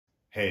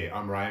Hey,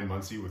 I'm Ryan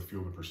Muncie with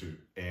Fuel the Pursuit.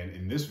 And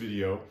in this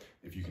video,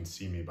 if you can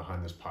see me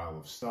behind this pile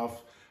of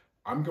stuff,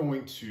 I'm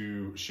going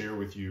to share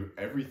with you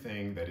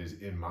everything that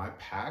is in my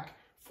pack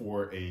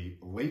for a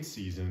late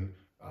season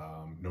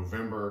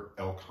November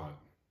elk hunt.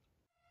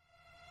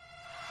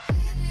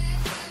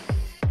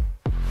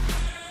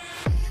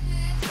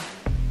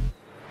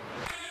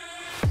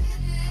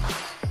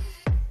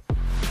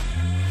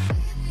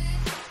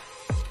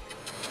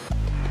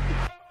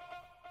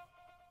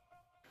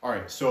 All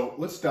right, so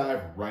let's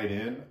dive right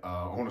in.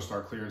 I want to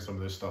start clearing some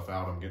of this stuff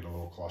out. I'm getting a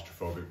little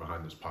claustrophobic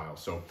behind this pile.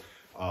 So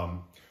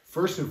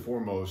first and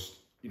foremost,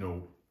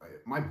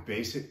 my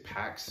basic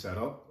pack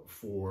setup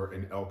for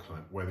an elk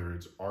hunt, whether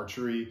it's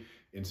archery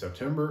in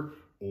September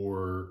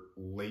or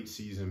late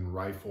season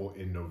rifle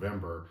in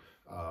November,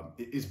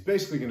 is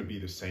basically going to be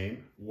the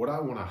same. What I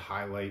want to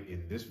highlight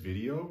in this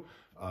video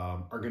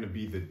are going to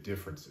be the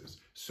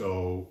differences.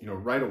 So,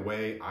 right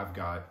away, I've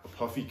got a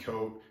puffy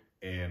coat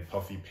and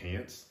puffy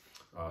pants.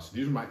 So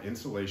these are my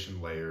insulation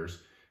layers.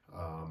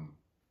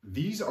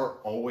 These are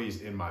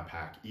always in my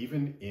pack,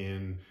 even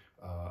in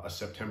a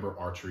September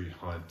archery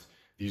hunt.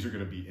 These are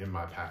going to be in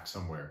my pack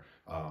somewhere.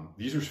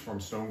 These are from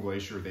Stone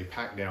Glacier. They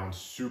pack down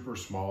super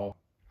small,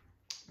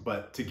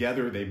 but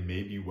together they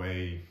maybe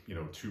weigh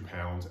 2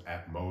 pounds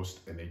at most,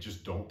 and they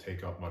just don't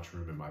take up much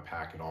room in my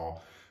pack at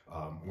all.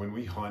 When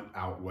we hunt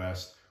out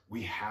west,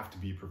 we have to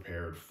be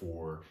prepared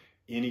for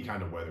any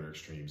kind of weather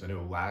extremes. I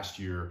know last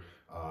year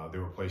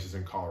there were places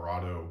in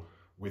Colorado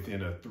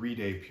within a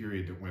 3-day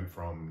period that went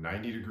from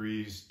 90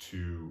 degrees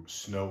to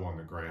snow on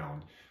the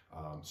ground.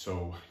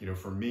 So,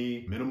 for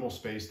me, minimal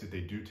space that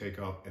they do take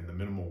up and the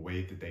minimal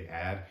weight that they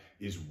add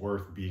is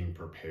worth being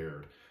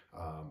prepared.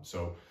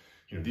 So,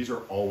 these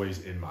are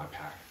always in my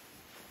pack.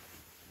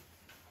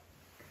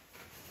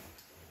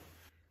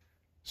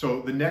 So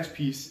the next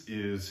piece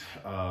is,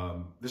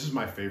 this is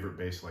my favorite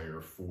base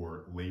layer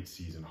for late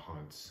season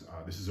hunts.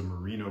 This is a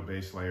merino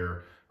base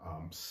layer.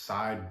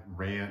 Side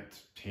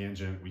rant,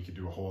 tangent, we could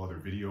do a whole other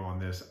video on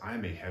this.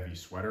 I'm a heavy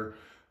sweater.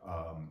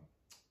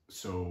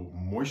 So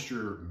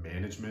moisture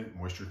management,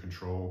 moisture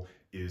control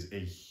is a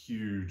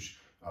huge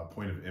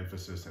point of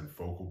emphasis and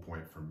focal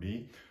point for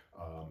me.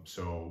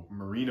 So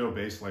merino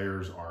base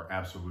layers are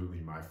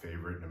absolutely my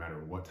favorite, no matter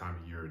what time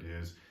of year it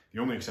is. The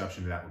only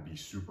exception to that would be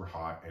super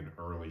hot and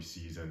early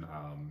season.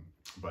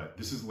 But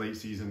this is late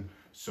season.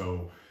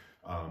 So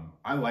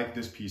I like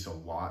this piece a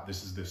lot.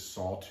 This is this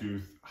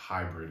Sawtooth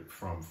hybrid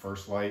from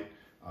First Light.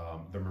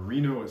 The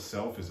merino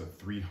itself is a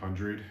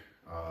 300.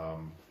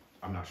 I'm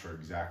not sure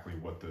exactly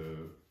what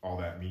all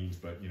that means,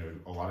 but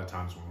a lot of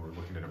times when we're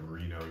looking at a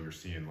merino, you're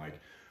seeing like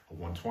a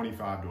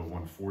 125 to a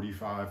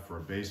 145 for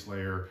a base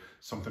layer,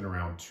 something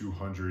around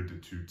 200 to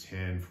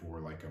 210 for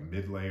like a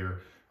mid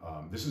layer.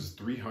 This is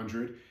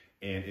 300,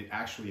 and it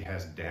actually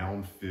has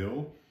down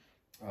fill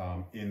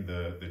in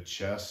the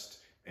chest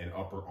and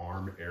upper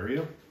arm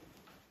area.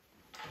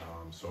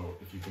 So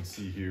if you can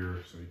see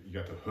here, so you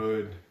got the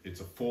hood, it's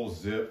a full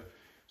zip.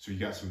 So you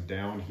got some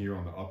down here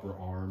on the upper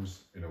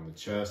arms and on the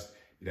chest.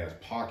 It has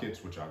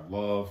pockets, which I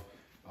love.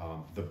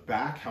 The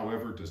back,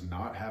 however, does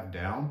not have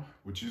down,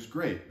 which is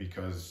great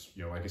because,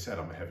 like I said,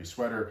 I'm a heavy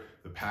sweater.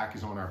 The pack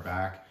is on our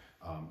back.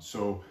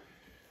 So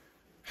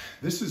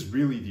this is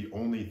really the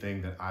only thing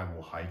that I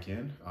will hike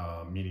in,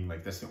 meaning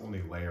like that's the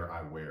only layer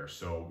I wear.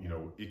 So,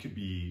 it could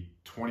be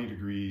 20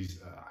 degrees.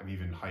 I've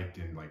even hiked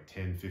in like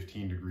 10,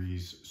 15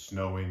 degrees,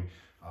 snowing,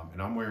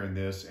 and I'm wearing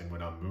this. And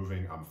when I'm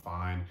moving, I'm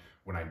fine.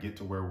 When I get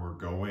to where we're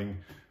going,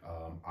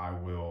 I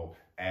will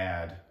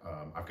add,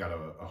 I've got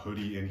a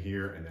hoodie in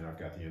here, and then I've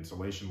got the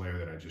insulation layer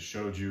that I just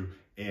showed you,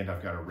 and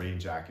I've got a rain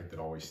jacket that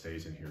always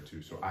stays in here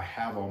too. So I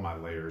have all my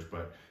layers,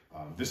 but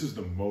this is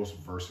the most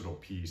versatile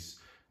piece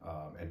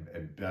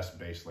and best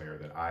base layer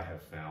that I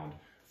have found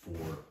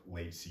for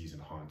late season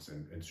hunts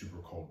and super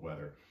cold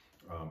weather.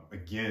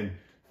 Again,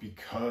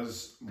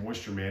 because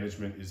moisture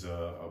management is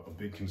a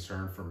big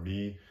concern for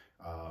me,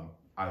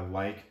 I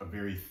like a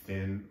very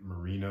thin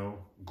merino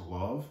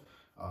glove,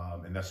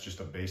 and that's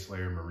just a base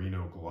layer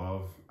merino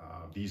glove.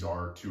 These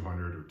are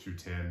 200 or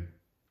 210,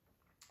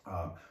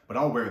 but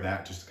I'll wear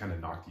that just to kind of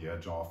knock the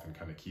edge off and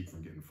kind of keep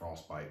from getting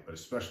frostbite. But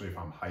especially if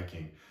I'm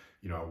hiking,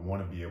 I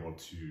want to be able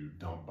to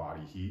dump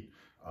body heat.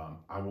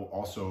 I will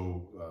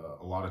also,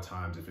 a lot of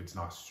times, if it's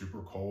not super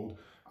cold,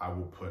 I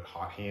will put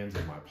hot hands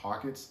in my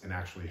pockets and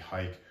actually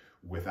hike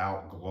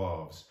without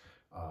gloves.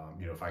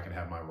 If I can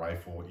have my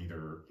rifle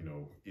either,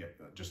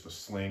 just a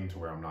sling to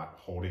where I'm not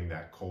holding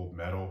that cold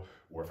metal,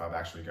 or if I've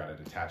actually got it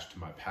attached to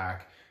my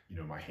pack,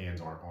 my hands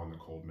aren't on the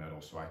cold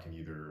metal, so I can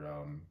either,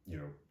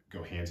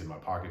 go hands in my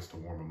pockets to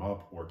warm them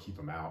up or keep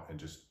them out and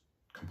just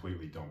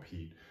completely dump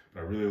heat.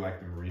 But I really like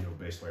the merino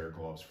base layer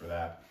gloves for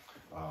that.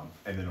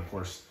 And then of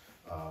course,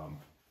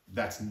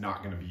 that's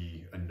not going to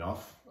be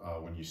enough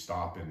when you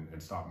stop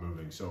and stop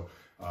moving. So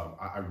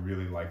I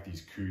really like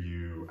these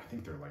Kuiu. I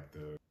think they're like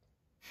the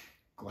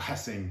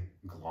glassing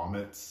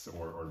grommets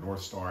or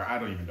North Star. I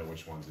don't even know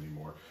which ones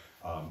anymore.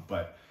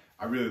 But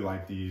I really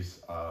like these.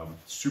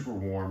 Super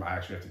warm. I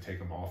actually have to take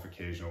them off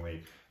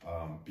occasionally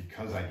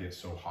because I get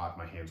so hot,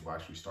 my hands will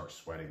actually start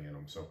sweating in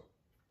them. So,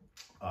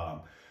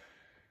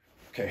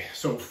 okay,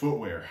 so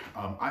footwear.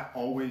 I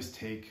always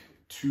take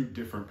 2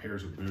 different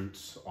pairs of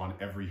boots on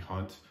every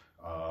hunt.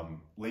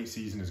 Late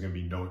season is going to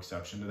be no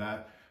exception to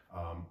that.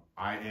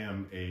 I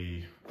am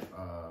a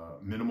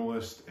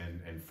minimalist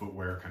and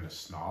footwear kind of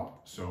snob,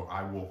 so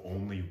I will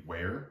only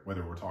wear,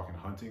 whether we're talking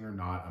hunting or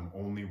not, I'm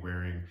only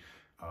wearing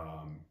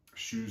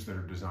shoes that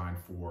are designed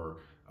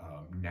for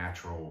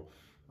natural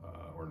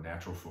or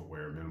natural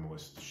footwear,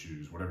 minimalist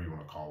shoes, whatever you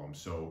want to call them.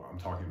 So I'm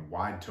talking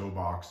wide toe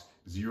box,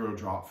 0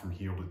 drop from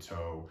heel to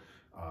toe.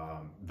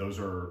 Those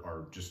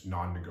are just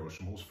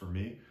non-negotiables for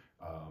me.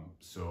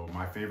 So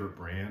my favorite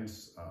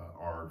brands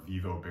are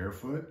Vivo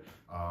Barefoot.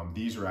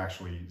 These are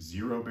actually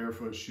 0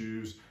 barefoot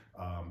shoes.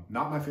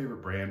 Not my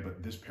favorite brand,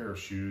 but this pair of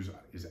shoes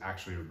is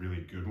actually a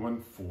really good one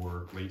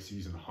for late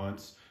season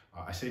hunts.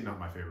 I say not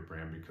my favorite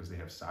brand because they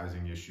have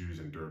sizing issues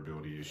and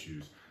durability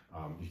issues.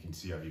 You can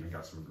see I've even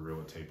got some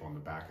Gorilla Tape on the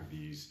back of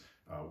these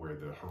where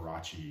the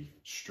Huarache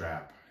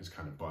strap is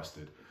kind of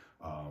busted.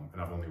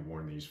 And I've only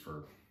worn these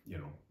for, you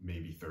know,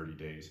 maybe 30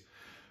 days.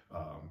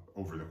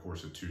 Over the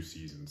course of 2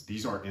 seasons.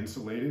 These are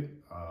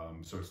insulated,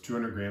 so it's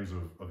 200 grams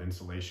of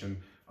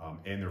insulation,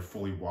 and they're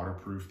fully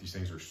waterproof. These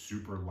things are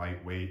super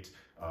lightweight,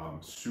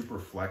 super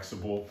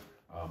flexible.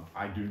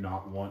 I do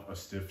not want a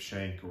stiff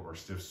shank or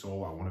stiff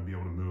sole. I want to be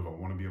able to move. I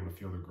want to be able to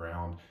feel the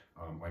ground.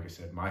 Like I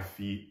said, my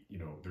feet, you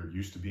know, they're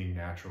used to being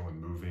natural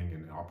and moving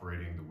and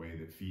operating the way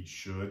that feet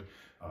should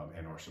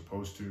and are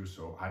supposed to,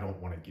 so I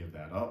don't want to give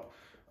that up.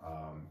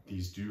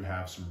 These do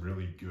have some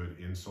really good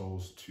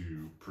insoles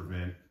to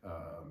prevent,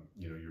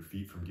 you know, your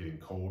feet from getting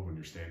cold when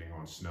you're standing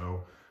on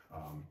snow.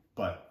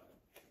 Like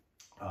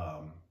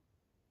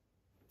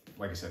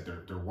I said,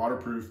 they're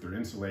waterproof, they're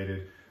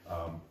insulated.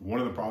 One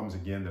of the problems,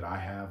 again, that I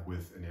have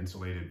with an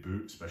insulated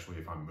boot, especially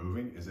if I'm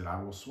moving, is that I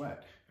will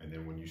sweat. And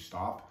then when you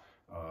stop,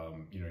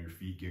 you know, your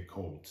feet get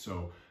cold.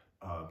 So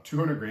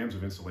 200 grams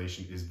of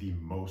insulation is the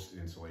most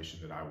insulation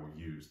that I will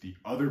use. The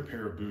other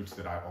pair of boots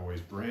that I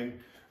always bring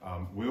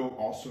will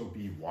also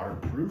be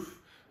waterproof,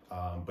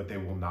 but they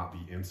will not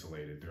be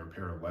insulated. They're a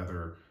pair of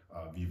leather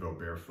Vivo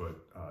Barefoot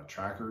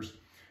trackers,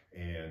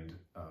 and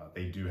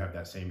they do have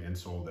that same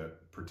insole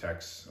that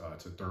protects,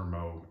 it's a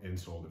thermo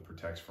insole that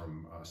protects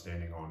from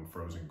standing on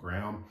frozen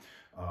ground.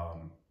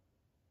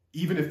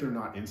 Even if they're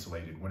not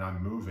insulated, when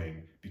I'm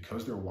moving,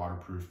 because they're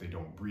waterproof, they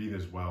don't breathe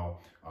as well.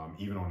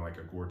 Even on like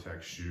a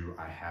Gore-Tex shoe,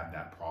 I have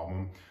that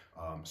problem.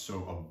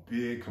 So a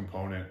big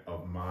component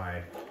of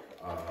my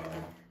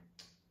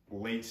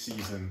late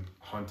season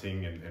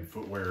hunting and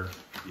footwear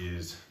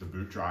is the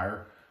boot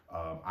dryer.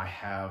 I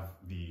have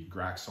the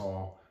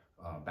Graxol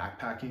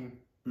backpacking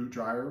boot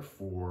dryer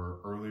for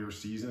earlier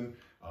season.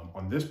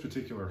 On this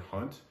particular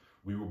hunt,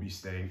 we will be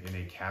staying in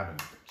a cabin.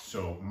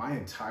 So my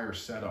entire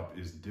setup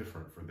is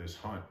different for this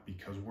hunt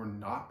because we're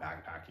not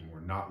backpacking, we're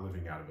not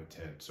living out of a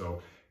tent.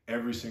 So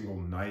every single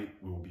night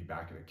we will be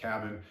back in a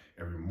cabin.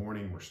 Every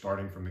morning we're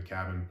starting from the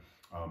cabin.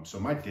 So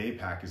my day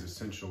pack is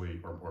essentially,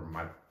 or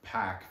my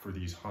pack for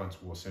these hunts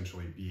will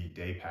essentially be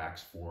day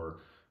packs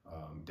for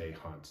day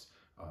hunts.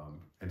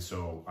 And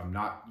so I'm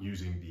not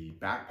using the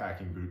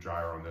backpacking boot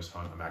dryer on this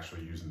hunt, I'm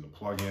actually using the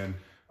plug-in.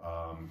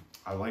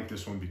 I like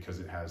this one because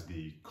it has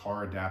the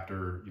car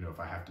adapter, you know, if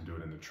I have to do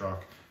it in the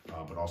truck,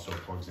 but also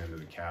plugs into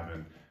the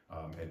cabin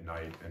at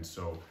night. And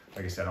so,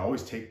 like I said, I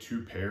always take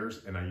 2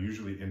 pairs, and I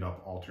usually end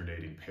up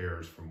alternating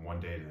pairs from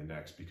one day to the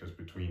next because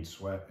between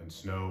sweat and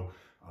snow,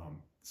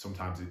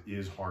 sometimes it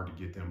is hard to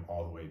get them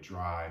all the way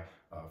dry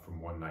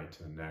from one night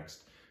to the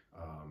next.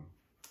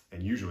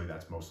 And usually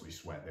that's mostly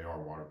sweat. They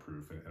are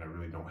waterproof, and I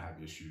really don't have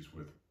issues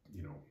with,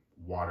 you know,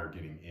 water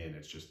getting in.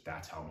 It's just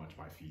that's how much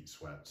my feet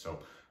sweat. So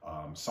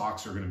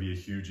socks are going to be a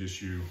huge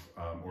issue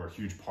or a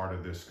huge part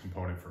of this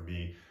component for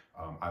me.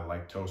 I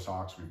like toe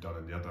socks. We've done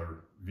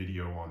another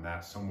video on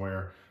that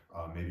somewhere.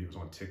 Maybe it was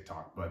on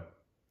TikTok, but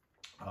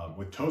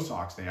with toe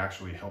socks, they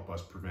actually help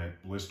us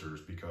prevent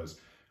blisters because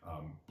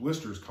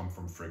blisters come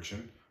from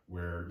friction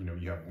where, you know,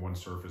 you have one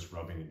surface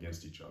rubbing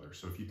against each other.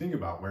 So if you think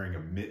about wearing a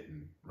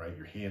mitten, right,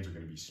 your hands are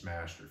going to be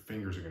smashed, your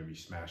fingers are going to be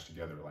smashed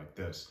together like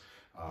this.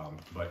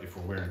 But if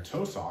we're wearing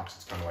toe socks,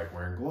 it's kind of like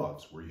wearing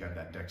gloves where you have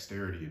that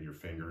dexterity in your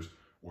fingers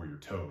or your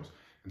toes.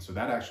 And so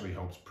that actually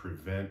helps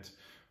prevent,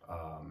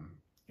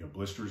 you know,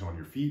 blisters on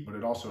your feet, but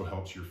it also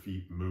helps your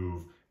feet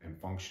move and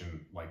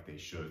function like they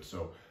should.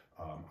 So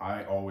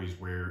I always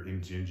wear,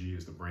 Injinji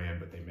is the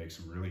brand, but they make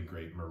some really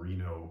great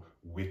merino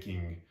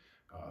wicking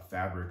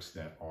fabrics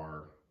that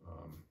are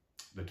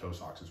the toe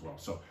socks as well.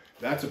 So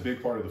that's a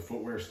big part of the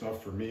footwear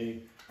stuff for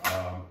me.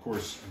 Of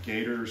course,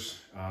 gaiters.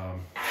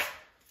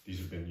 These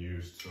have been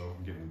used, so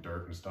I'm getting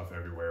dirt and stuff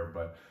everywhere,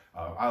 but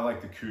I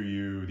like the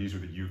Kuiu. These are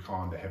the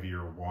Yukon, the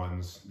heavier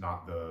ones,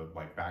 not the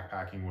like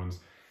backpacking ones.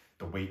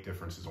 The weight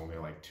difference is only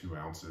like 2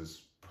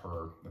 ounces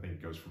per, I think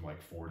it goes from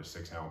like 4 to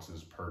 6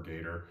 ounces per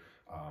gaiter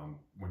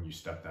when you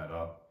step that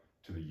up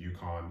to the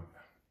Yukon.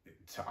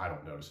 I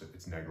don't notice it.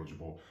 It's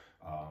negligible.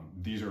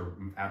 These are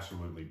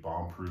absolutely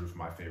bomb-proof,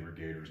 my favorite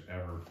gaiters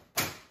ever.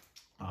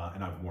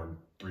 And I've worn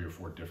 3 or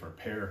 4 different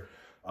pair.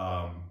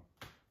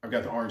 I've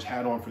got the orange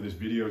hat on for this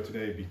video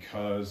today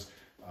because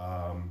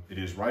it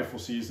is rifle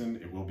season.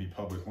 It will be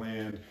public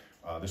land.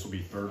 This will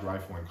be 3rd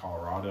rifle in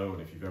Colorado.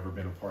 And if you've ever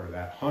been a part of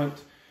that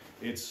hunt,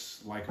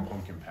 it's like a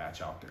pumpkin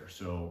patch out there.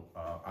 So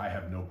I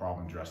have no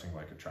problem dressing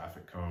like a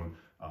traffic cone.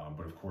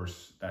 But of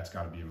course, that's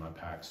got to be in my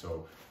pack.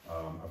 So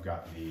I've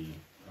got the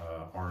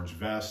orange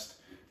vest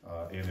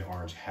and the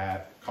orange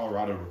hat.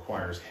 Colorado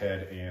requires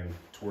head and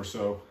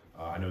torso.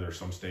 I know there are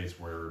some states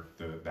where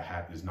the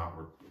hat is not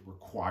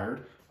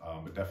required,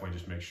 but definitely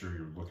just make sure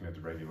you're looking at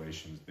the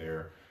regulations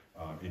there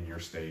in your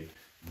state.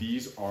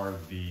 These are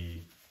the,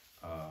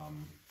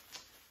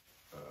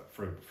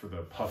 for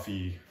the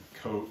puffy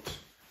coat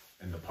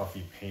and the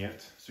puffy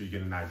pant, so you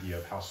get an idea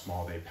of how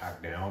small they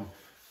pack down.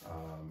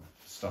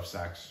 Stuff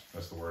sacks,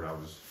 that's the word I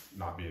was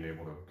not being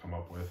able to come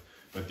up with.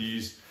 But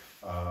these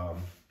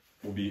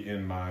will be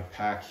in my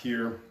pack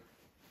here.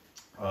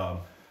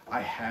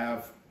 I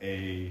have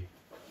a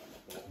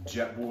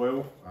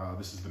Jetboil.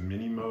 This is the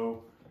Minimo,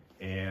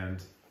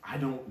 and I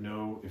don't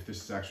know if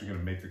this is actually going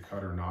to make the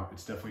cut or not.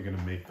 It's definitely going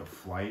to make the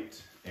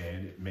flight,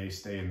 and it may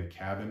stay in the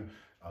cabin.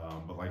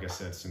 But like I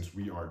said, since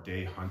we are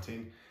day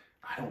hunting,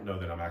 I don't know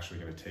that I'm actually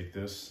going to take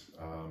this.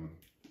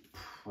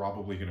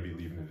 Probably going to be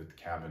leaving it at the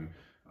cabin,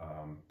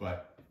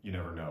 but you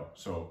never know.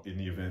 So in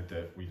the event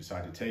that we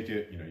decide to take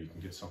it, you know, you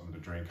can get something to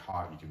drink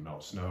hot, you can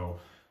melt snow,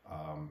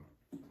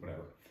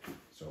 whatever.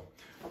 So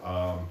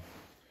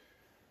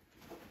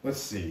let's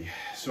see.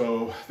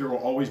 So there will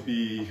always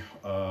be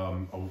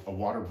a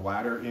water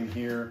bladder in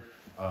here.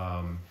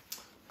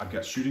 I've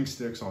got shooting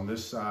sticks on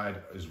this side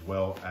as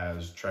well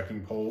as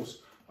trekking poles.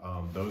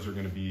 Those are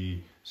going to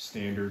be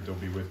standard. They'll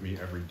be with me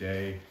every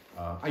day.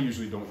 I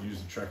usually don't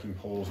use the trekking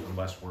poles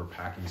unless we're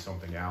packing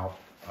something out,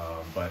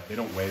 but they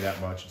don't weigh that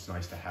much. It's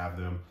nice to have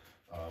them.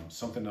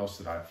 Something else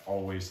that I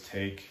always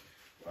take,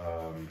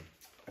 I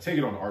take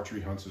it on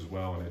archery hunts as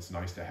well, and it's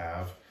nice to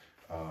have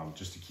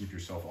just to keep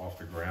yourself off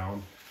the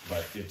ground,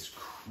 but it's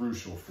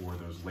crucial for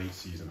those late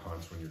season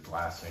hunts when you're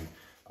glassing.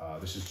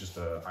 This is just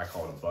I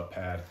call it a butt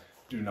pad.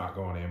 Do not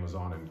go on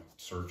Amazon and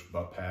search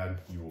butt pad.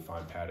 You will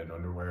find padded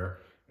underwear.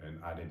 And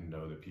I didn't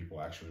know that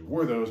people actually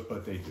wore those,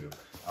 but they do.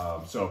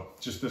 So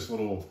just this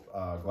little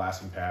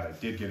glassing pad, I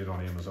did get it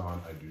on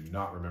Amazon. I do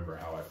not remember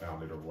how I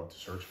found it or what to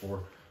search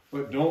for,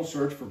 but don't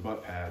search for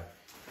butt pad.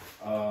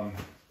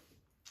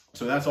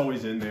 So that's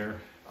always in there.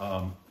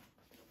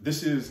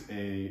 This is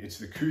it's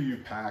the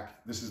KUIU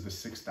pack. This is the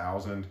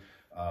 6000.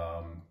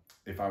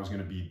 If I was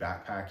gonna be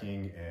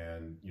backpacking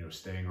and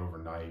staying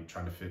overnight,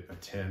 trying to fit a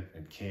tent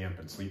and camp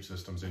and sleep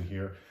systems in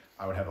here,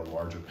 I would have a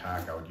larger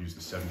pack. I would use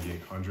the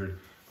 7800.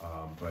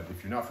 But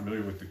if you're not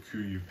familiar with the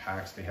KUIU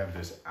packs, they have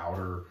this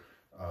outer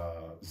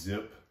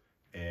zip.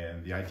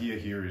 And the idea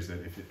here is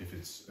that if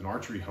it's an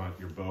archery hunt,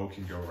 your bow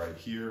can go right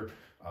here.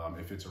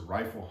 If it's a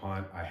rifle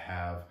hunt, I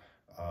have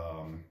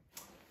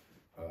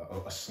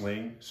a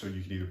sling, so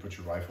you can either put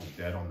your rifle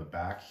dead on the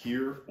back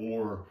here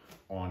or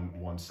on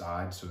one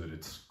side so that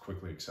it's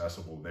quickly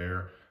accessible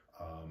there.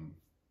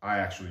 I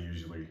actually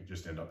usually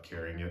just end up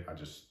carrying it.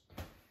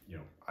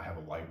 I have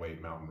a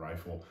lightweight mountain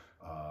rifle,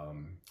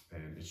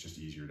 and it's just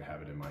easier to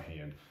have it in my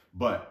hand.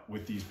 But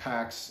with these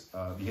packs,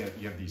 you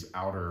have these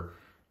outer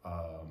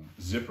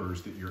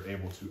zippers that you're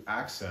able to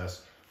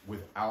access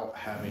without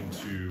having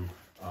to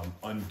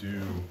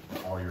undo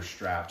all your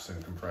straps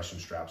and compression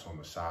straps on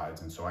the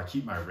sides. And so I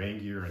keep my rain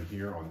gear in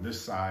here on this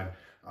side.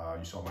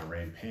 You saw my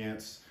rain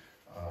pants.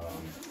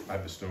 I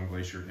have the Stone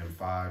Glacier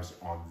M5s.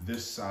 On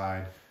this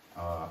side,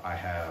 I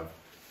have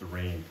the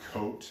rain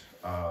coat.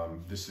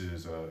 This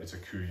is it's a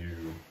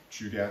KUIU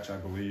Chugach, I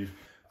believe.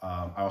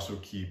 I also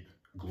keep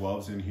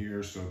gloves in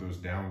here, so those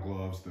down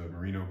gloves, the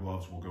merino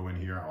gloves, will go in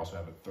here. I also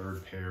have a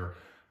third pair.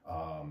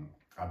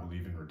 I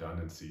believe in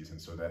redundancies, and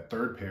so that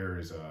third pair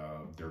is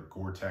their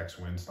Gore-Tex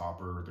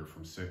Windstopper. They're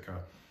from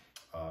Sitka.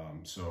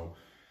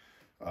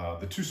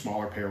 The 2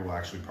 smaller pair will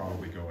actually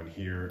probably go in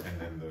here,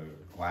 and then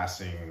the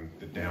glassing,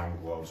 the down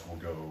gloves will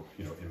go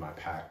in my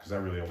pack, because I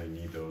really only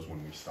need those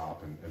when we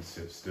stop and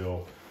sit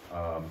still.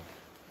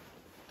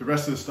 The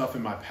rest of the stuff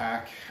in my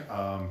pack,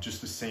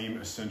 just the same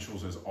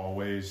essentials as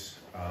always.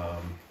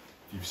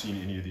 If you've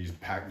seen any of these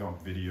pack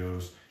dump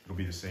videos, it'll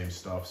be the same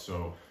stuff.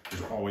 So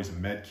there's always a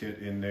med kit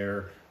in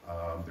there.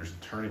 There's a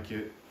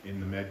tourniquet in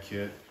the med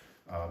kit,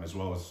 as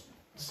well as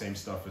the same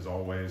stuff as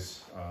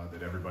always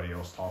that everybody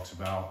else talks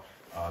about.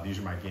 These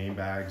are my game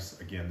bags.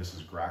 Again, this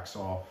is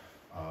Graxol.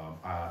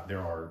 There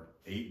are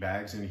 8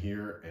 bags in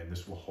here, and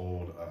this will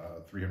hold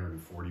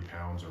 340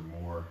 pounds or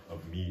more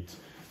of meat.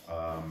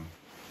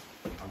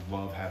 I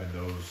love having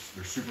those.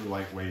 They're super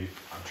lightweight.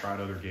 I've tried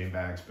other game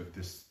bags, but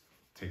this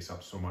takes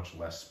up so much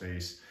less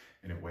space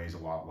and it weighs a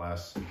lot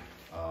less.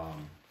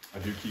 I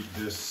do keep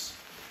this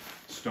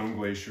Stone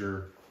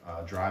Glacier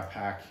dry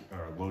pack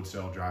or load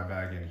cell dry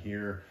bag in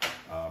here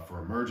for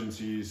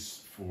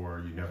emergencies,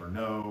 for you never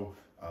know.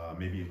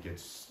 Maybe it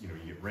gets, you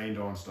get rained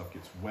on, stuff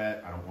gets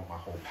wet. I don't want my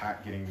whole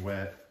pack getting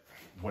wet,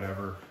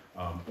 whatever.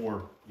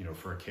 Or,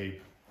 for a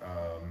cape,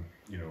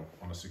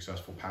 on a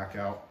successful pack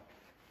out.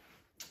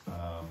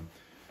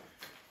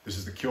 This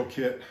is the kill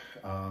kit.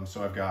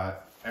 So I've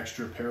got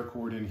extra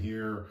paracord in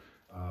here,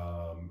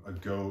 a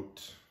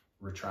goat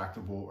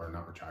retractable, or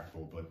not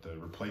retractable, but the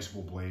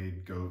replaceable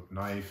blade goat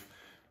knife,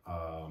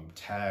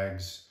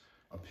 tags,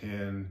 a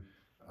pin,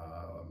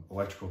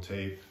 electrical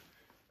tape.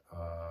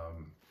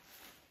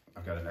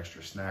 I've got an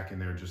extra snack in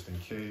there just in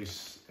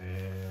case,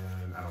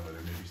 and I don't know,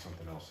 there may be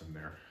something else in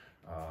there.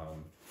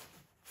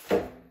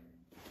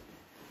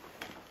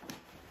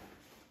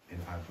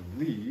 And I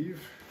believe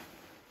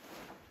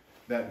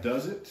that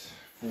does it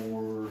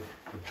for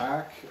the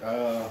pack.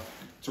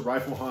 It's a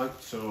rifle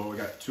hunt, so I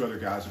got 2 other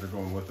guys that are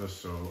going with us,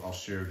 so I'll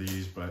share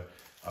these, but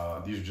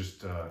these are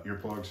just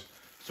earplugs.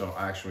 So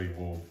I actually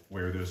will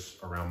wear this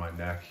around my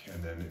neck,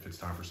 and then if it's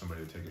time for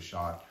somebody to take a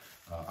shot,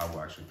 I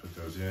will actually put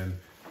those in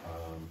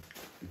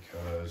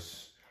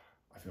because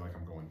I feel like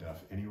I'm going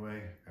deaf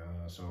anyway.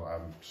 So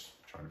I'm just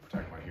trying to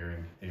protect my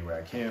hearing any way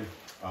I can.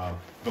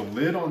 The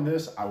lid on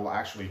this, I will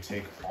actually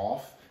take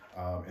off,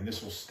 and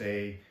this will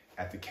stay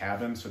at the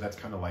cabin. So that's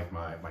kind of like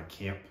my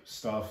camp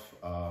stuff,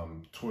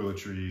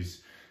 toiletries,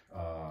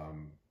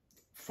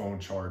 phone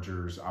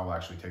chargers. I will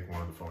actually take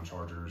one of the phone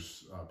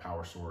chargers,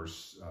 power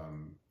source,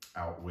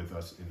 out with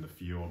us in the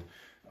field.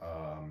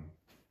 I'm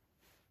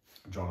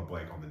drawing a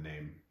blank on the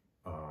name.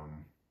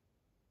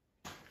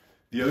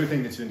 The other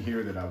thing that's in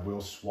here that I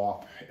will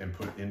swap and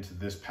put into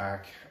this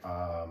pack,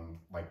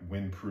 like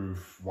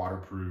windproof,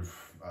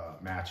 waterproof,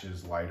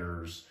 matches,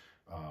 lighters,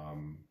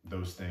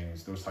 those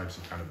things, those types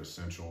of kind of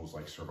essentials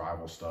like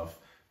survival stuff,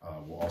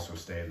 will also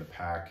stay in the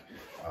pack.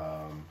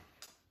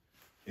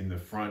 In the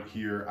front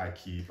here,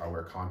 I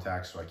wear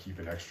contacts, so I keep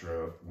an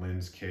extra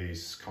lens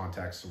case,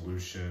 contact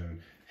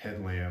solution,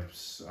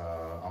 headlamps.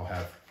 I'll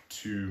have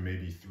 2,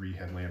 maybe 3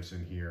 headlamps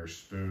in here,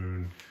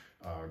 spoon,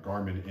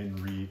 Garmin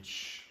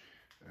InReach,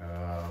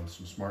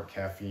 some smart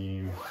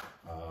caffeine,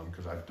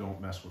 because I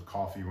don't mess with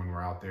coffee when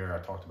we're out there. I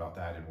talked about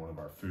that in one of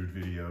our food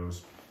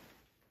videos.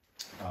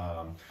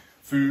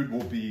 Food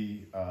will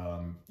be,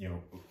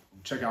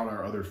 check out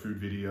our other food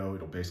video.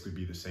 It'll basically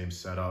be the same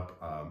setup.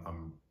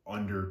 I'm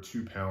under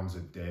 2 pounds a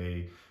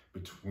day,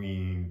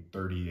 between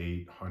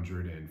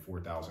 3,800 and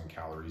 4,000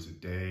 calories a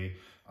day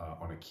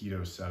on a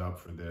keto setup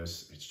for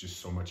this. It's just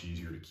so much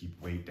easier to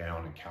keep weight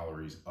down and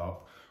calories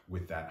up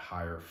with that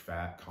higher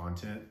fat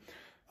content.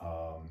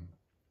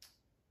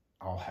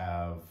 I'll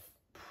have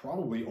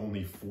probably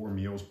only 4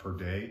 meals per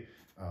day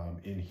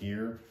in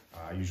here.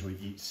 I usually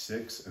eat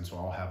 6, and so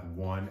I'll have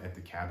 1 at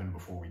the cabin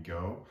before we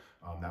go.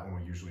 That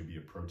one will usually be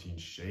a protein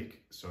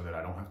shake, so that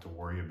I don't have to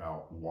worry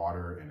about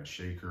water and a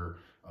shaker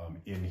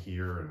in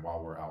here, and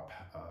while we're out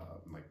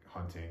like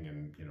hunting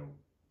and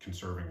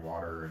conserving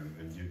water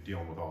and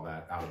dealing with all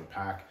that out of the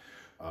pack.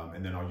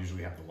 And then I'll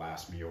usually have the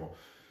last meal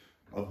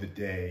of the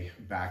day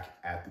back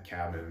at the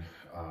cabin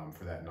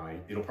for that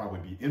night. It'll probably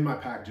be in my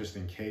pack just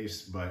in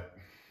case, but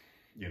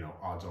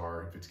odds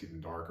are if it's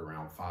getting dark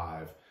around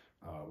 5,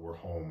 we're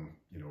home,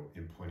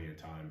 in plenty of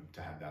time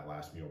to have that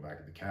last meal back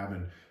at the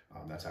cabin.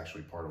 That's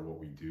actually part of what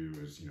we do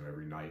is,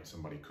 every night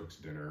somebody cooks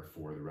dinner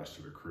for the rest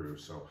of the crew.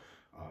 So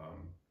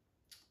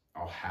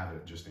I'll have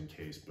it just in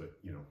case, but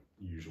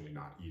usually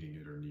not eating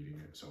it or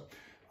needing it. So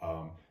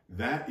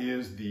that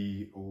is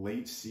the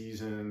late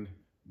season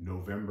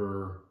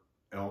November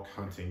elk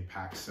hunting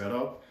pack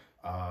setup.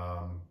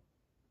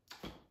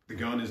 The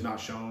gun is not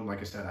shown. Like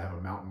I said, I have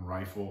a mountain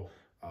rifle.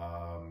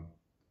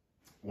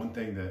 One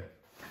thing that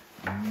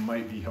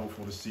might be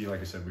helpful to see,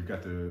 like I said, we've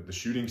got the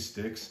shooting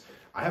sticks.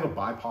 I have a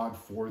bipod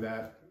for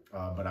that,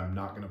 but I'm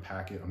not going to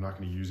pack it. I'm not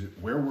going to use it.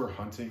 Where we're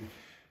hunting,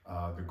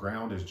 the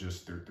ground is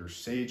just, there's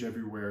sage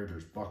everywhere.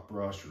 There's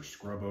buckbrush or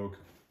scrub oak.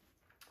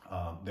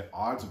 The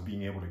odds of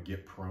being able to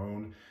get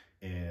prone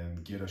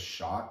and get a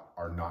shot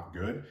are not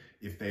good.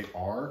 If they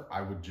are,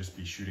 I would just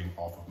be shooting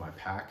off of my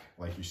pack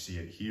like you see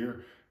it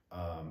here.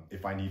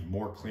 If I need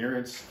more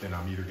clearance, then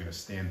I'm either gonna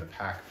stand the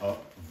pack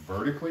up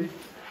vertically,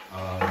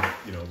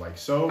 like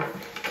so.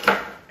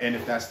 And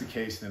if that's the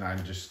case, then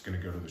I'm just gonna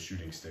go to the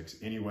shooting sticks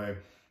anyway.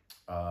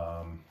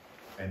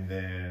 And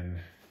then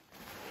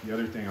the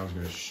other thing I was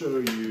gonna show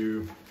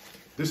you,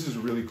 this is a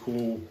really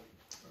cool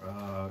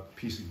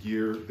piece of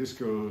gear. This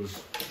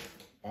goes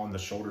on the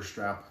shoulder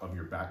strap of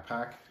your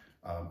backpack.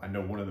 I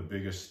know one of the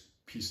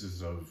biggest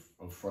pieces of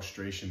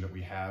frustration that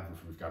we have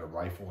if we've got a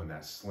rifle in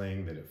that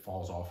sling, that it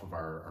falls off of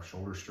our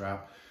shoulder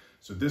strap.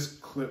 So this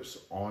clips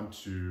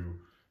onto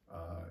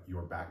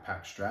your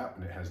backpack strap,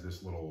 and it has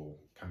this little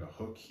kind of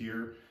hook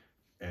here,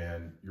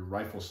 and your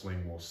rifle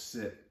sling will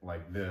sit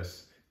like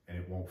this and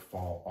it won't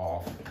fall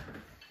off.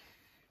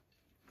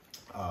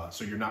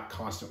 So you're not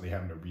constantly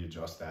having to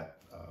readjust that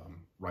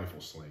rifle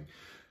sling.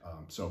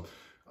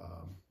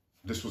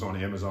 This was on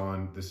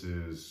Amazon. This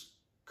is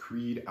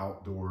Creed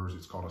Outdoors.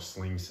 It's called a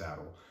sling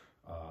saddle.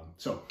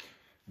 So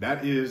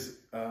that is,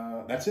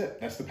 that's it.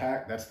 That's the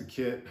pack. That's the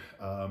kit.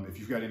 If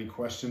you've got any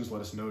questions,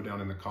 let us know down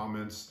in the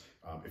comments.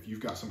 If you've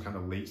got some kind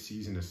of late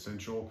season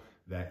essential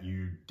that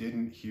you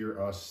didn't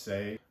hear us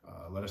say,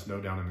 let us know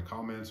down in the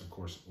comments. Of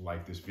course,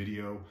 like this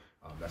video.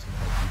 That's going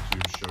to help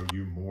YouTube show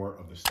you more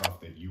of the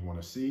stuff that you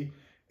want to see.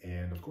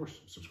 And of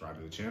course, subscribe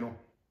to the channel.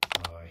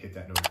 Hit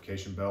that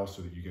notification bell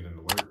so that you get an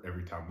alert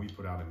every time we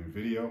put out a new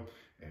video.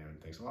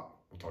 And thanks a lot.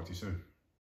 We'll talk to you soon.